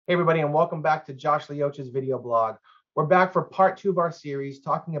Hey everybody, and welcome back to Josh Lioce's video blog. We're back for part 2 of our series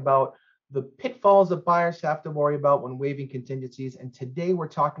talking about the pitfalls that buyers have to worry about when waiving contingencies. And today we're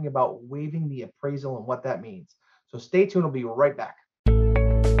talking about waiving the appraisal and what that means. So stay tuned, we'll be right back.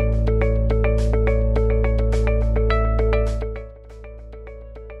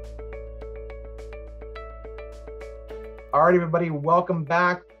 All right, everybody, welcome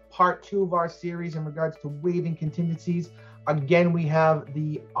back. Part 2 of our series in regards to waiving contingencies. Again, we have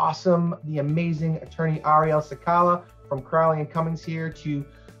the awesome, the amazing attorney Arielle Cecala from Crowley & Cummings here to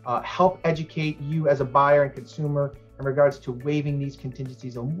help educate you as a buyer and consumer in regards to waiving these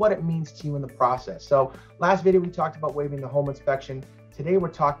contingencies and what it means to you in the process. So last video, we talked about waiving the home inspection. Today, we're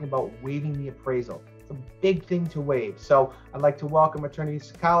talking about waiving the appraisal. It's a big thing to waive. So I'd like to welcome attorney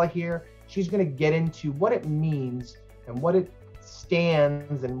Cecala here. She's going to get into what it means and what it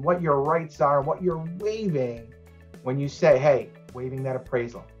stands and what your rights are, what you're waiving when you say, hey, waiving that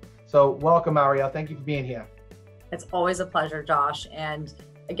appraisal. So welcome, Arielle. Thank you for being here. It's always a pleasure, Josh. And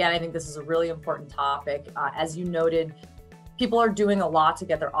again, I think this is a really important topic. As you noted, people are doing a lot to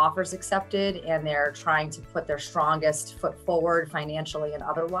get their offers accepted, and they're trying to put their strongest foot forward financially and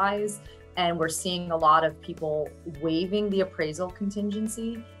otherwise. And we're seeing a lot of people waiving the appraisal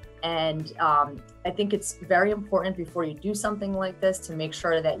contingency. And I think it's very important before you do something like this to make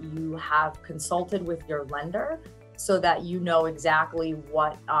sure that you have consulted with your lender so that you know exactly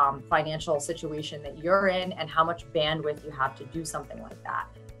what financial situation that you're in and how much bandwidth you have to do something like that.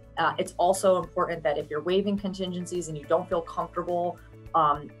 It's also important that if you're waiving contingencies and you don't feel comfortable,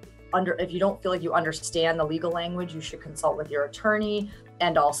 if you don't feel like you understand the legal language, you should consult with your attorney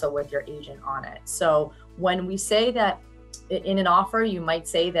and also with your agent on it. So when we say that in an offer, you might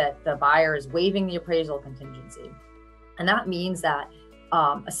say that the buyer is waiving the appraisal contingency. And that means that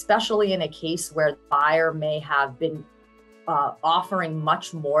especially in a case where the buyer may have been offering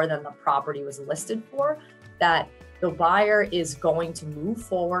much more than the property was listed for, that the buyer is going to move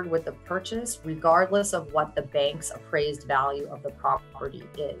forward with the purchase regardless of what the bank's appraised value of the property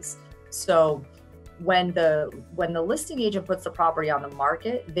is. So when the listing agent puts the property on the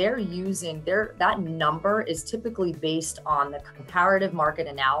market, they're using that number is typically based on the comparative market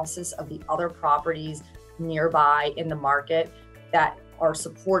analysis of the other properties nearby in the market that are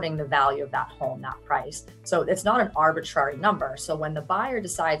supporting the value of that home, that price. So it's not an arbitrary number. So when the buyer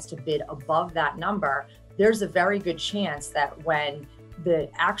decides to bid above that number, there's a very good chance that when the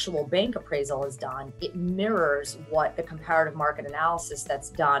actual bank appraisal is done, it mirrors what the comparative market analysis that's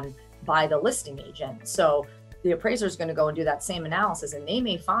done by the listing agent. So the appraiser is going to go and do that same analysis, and they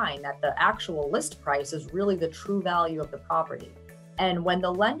may find that the actual list price is really the true value of the property. And when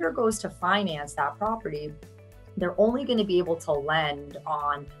the lender goes to finance that property, they're only going to be able to lend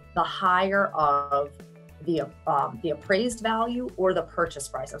on the higher of the appraised value or the purchase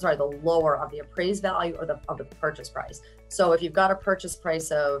price. I'm sorry, the lower of the appraised value or of the purchase price. So if you've got a purchase price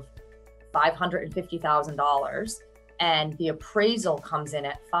of $550,000 and the appraisal comes in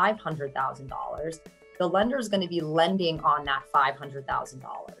at $500,000, the lender is going to be lending on that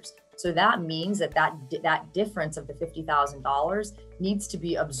 $500,000. So that means that that difference of the $50,000 needs to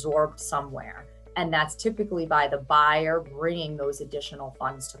be absorbed somewhere. And that's typically by the buyer bringing those additional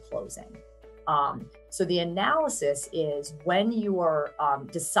funds to closing. So the analysis is when you are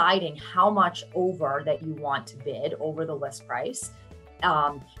deciding how much over that you want to bid over the list price,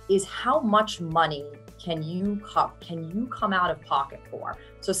 is how much money can you come out of pocket for.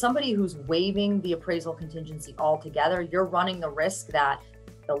 So somebody who's waiving the appraisal contingency altogether, you're running the risk that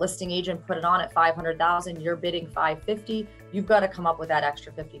the listing agent put it on at $500,000, you're bidding $550,000, you've got to come up with that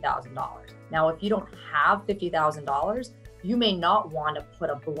extra $50,000. Now, if you don't have $50,000, you may not want to put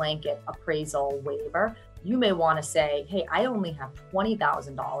a blanket appraisal waiver. You may want to say, hey, I only have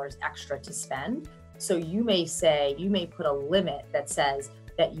 $20,000 extra to spend. So you may put a limit that says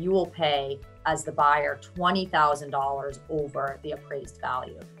that you will pay as the buyer $20,000 over the appraised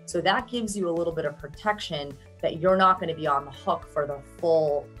value. So that gives you a little bit of protection that you're not going to be on the hook for the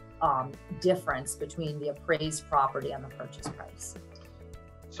full difference between the appraised property and the purchase price.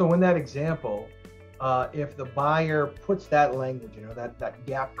 So in that example, if the buyer puts that language, that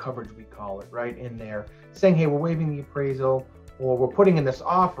gap coverage, we call it, right in there, saying, hey, we're waiving the appraisal, or we're putting in this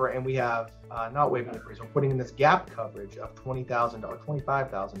offer and we have not waiving the appraisal, we're putting in this gap coverage of $20,000,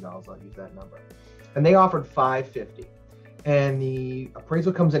 $25,000, I'll use that number. And they offered $550,000 and the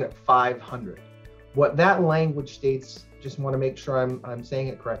appraisal comes in at $500,000. What that language states, just want to make sure I'm saying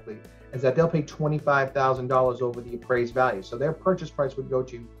it correctly, is that they'll pay $25,000 over the appraised value. So their purchase price would go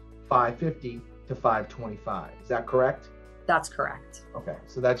to $550,000 to $525,000. Is that correct? That's correct. Okay,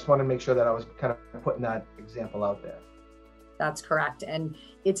 so I just want to make sure that I was kind of putting that example out there. That's correct. And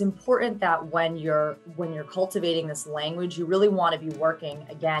it's important that when you're cultivating this language, you really want to be working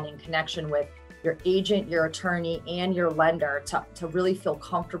again in connection with your agent, your attorney, and your lender to really feel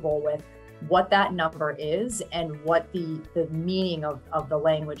comfortable with what that number is and what the meaning of the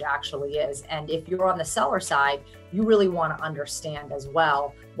language actually is. And if you're on the seller side, you really want to understand as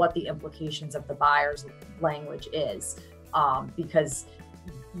well what the implications of the buyer's language is, because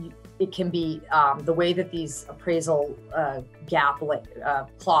it can be the way that these appraisal gap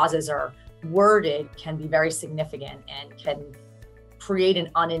clauses are worded can be very significant and can create an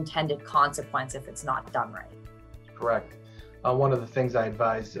unintended consequence if it's not done right. Correct. One of the things I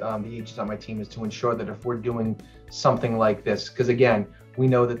advise the agents on my team is to ensure that if we're doing something like this, because again, we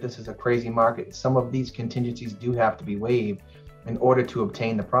know that this is a crazy market, some of these contingencies do have to be waived in order to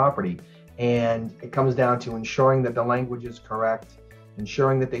obtain the property. And it comes down to ensuring that the language is correct,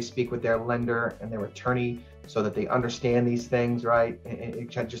 ensuring that they speak with their lender and their attorney so that they understand these things, right? And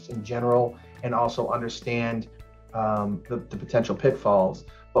just in general, and also understand the potential pitfalls,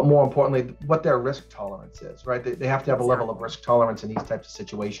 but more importantly, what their risk tolerance is, right? They have to have a level of risk tolerance in these types of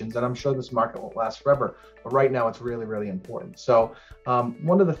situations. And I'm sure this market won't last forever, but right now it's really, really important. So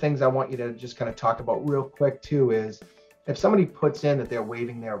one of the things I want you to just kind of talk about real quick too is if somebody puts in that they're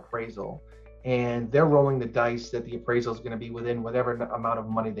waiving their appraisal and they're rolling the dice that the appraisal is going to be within whatever amount of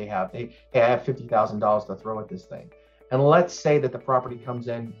money they have $50,000 to throw at this thing. And let's say that the property comes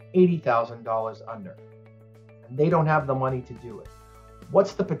in $80,000 under. They don't have the money to do it.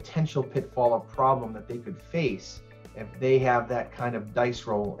 What's the potential pitfall or problem that they could face if they have that kind of dice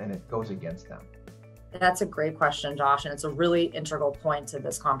roll and it goes against them? That's a great question, Josh, and it's a really integral point to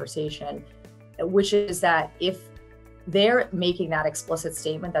this conversation, which is that if they're making that explicit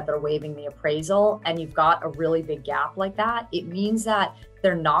statement that they're waiving the appraisal and you've got a really big gap like that, it means that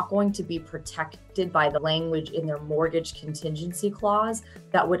they're not going to be protected by the language in their mortgage contingency clause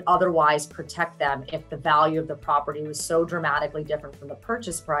that would otherwise protect them if the value of the property was so dramatically different from the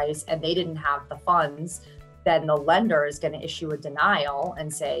purchase price and they didn't have the funds. Then the lender is going to issue a denial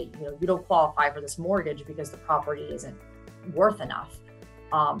and say, you don't qualify for this mortgage because the property isn't worth enough.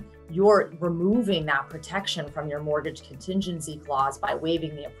 You're removing that protection from your mortgage contingency clause by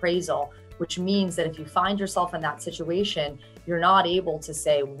waiving the appraisal, which means that if you find yourself in that situation, you're not able to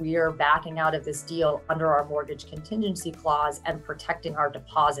say, we're backing out of this deal under our mortgage contingency clause and protecting our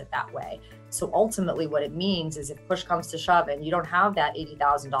deposit that way. So ultimately what it means is if push comes to shove and you don't have that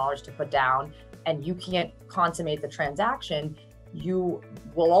 $80,000 to put down and you can't consummate the transaction, you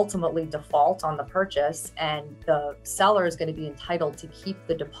will ultimately default on the purchase and the seller is going to be entitled to keep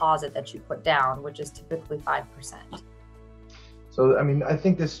the deposit that you put down, which is typically 5%. So, I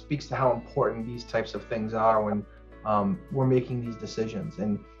think this speaks to how important these types of things are when we're making these decisions.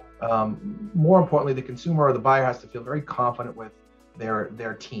 And more importantly, the consumer or the buyer has to feel very confident with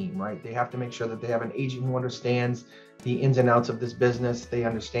their team, right? They have to make sure that they have an agent who understands the ins and outs of this business. They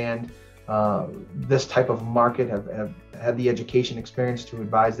understand this type of market, have had the education experience to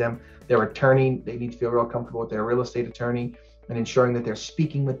advise them. Their attorney, they need to feel real comfortable with their real estate attorney and ensuring that they're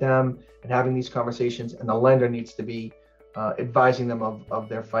speaking with them and having these conversations. And the lender needs to be advising them of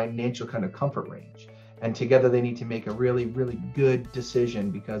their financial kind of comfort range. And together they need to make a really, really good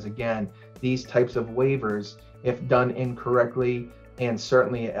decision because again, these types of waivers, if done incorrectly and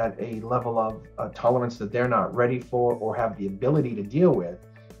certainly at a level of tolerance that they're not ready for or have the ability to deal with,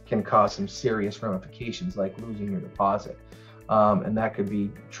 can cause some serious ramifications like losing your deposit. And that could be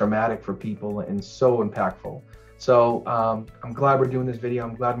traumatic for people and so impactful. So I'm glad we're doing this video.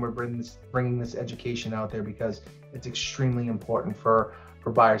 I'm glad we're bringing this education out there because it's extremely important for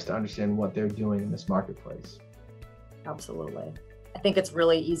buyers to understand what they're doing in this marketplace. Absolutely. I think it's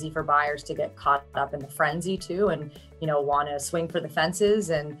really easy for buyers to get caught up in the frenzy too and want to swing for the fences.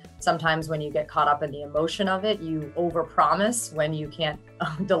 And sometimes when you get caught up in the emotion of it, you overpromise when you can't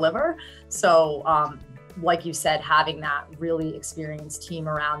deliver. So like you said, having that really experienced team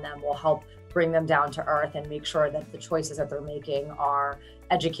around them will help bring them down to earth and make sure that the choices that they're making are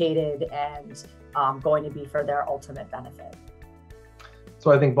educated and going to be for their ultimate benefit.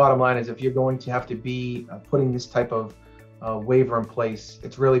 So I think bottom line is if you're going to have to be putting this type of waiver in place,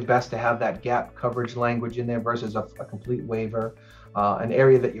 it's really best to have that gap coverage language in there versus a complete waiver, an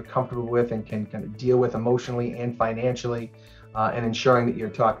area that you're comfortable with and can kind of deal with emotionally and financially, and ensuring that you're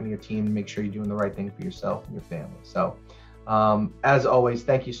talking to your team to make sure you're doing the right thing for yourself and your family. So as always,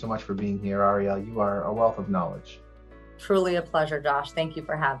 thank you so much for being here, Arielle. You are a wealth of knowledge. Truly a pleasure, Josh. Thank you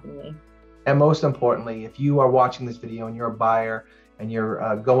for having me. And most importantly, if you are watching this video and you're a buyer and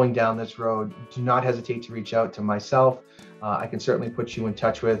you're going down this road, do not hesitate to reach out to myself. I can certainly put you in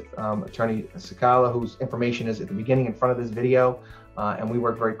touch with Attorney Cecala, whose information is at the beginning in front of this video, and we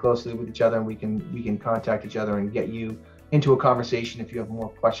work very closely with each other, and we can contact each other and get you into a conversation if you have more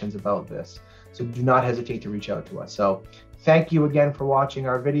questions about this. So do not hesitate to reach out to us. So thank you again for watching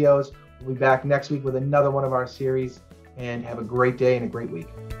our videos. We'll be back next week with another one of our series, and have a great day and a great week.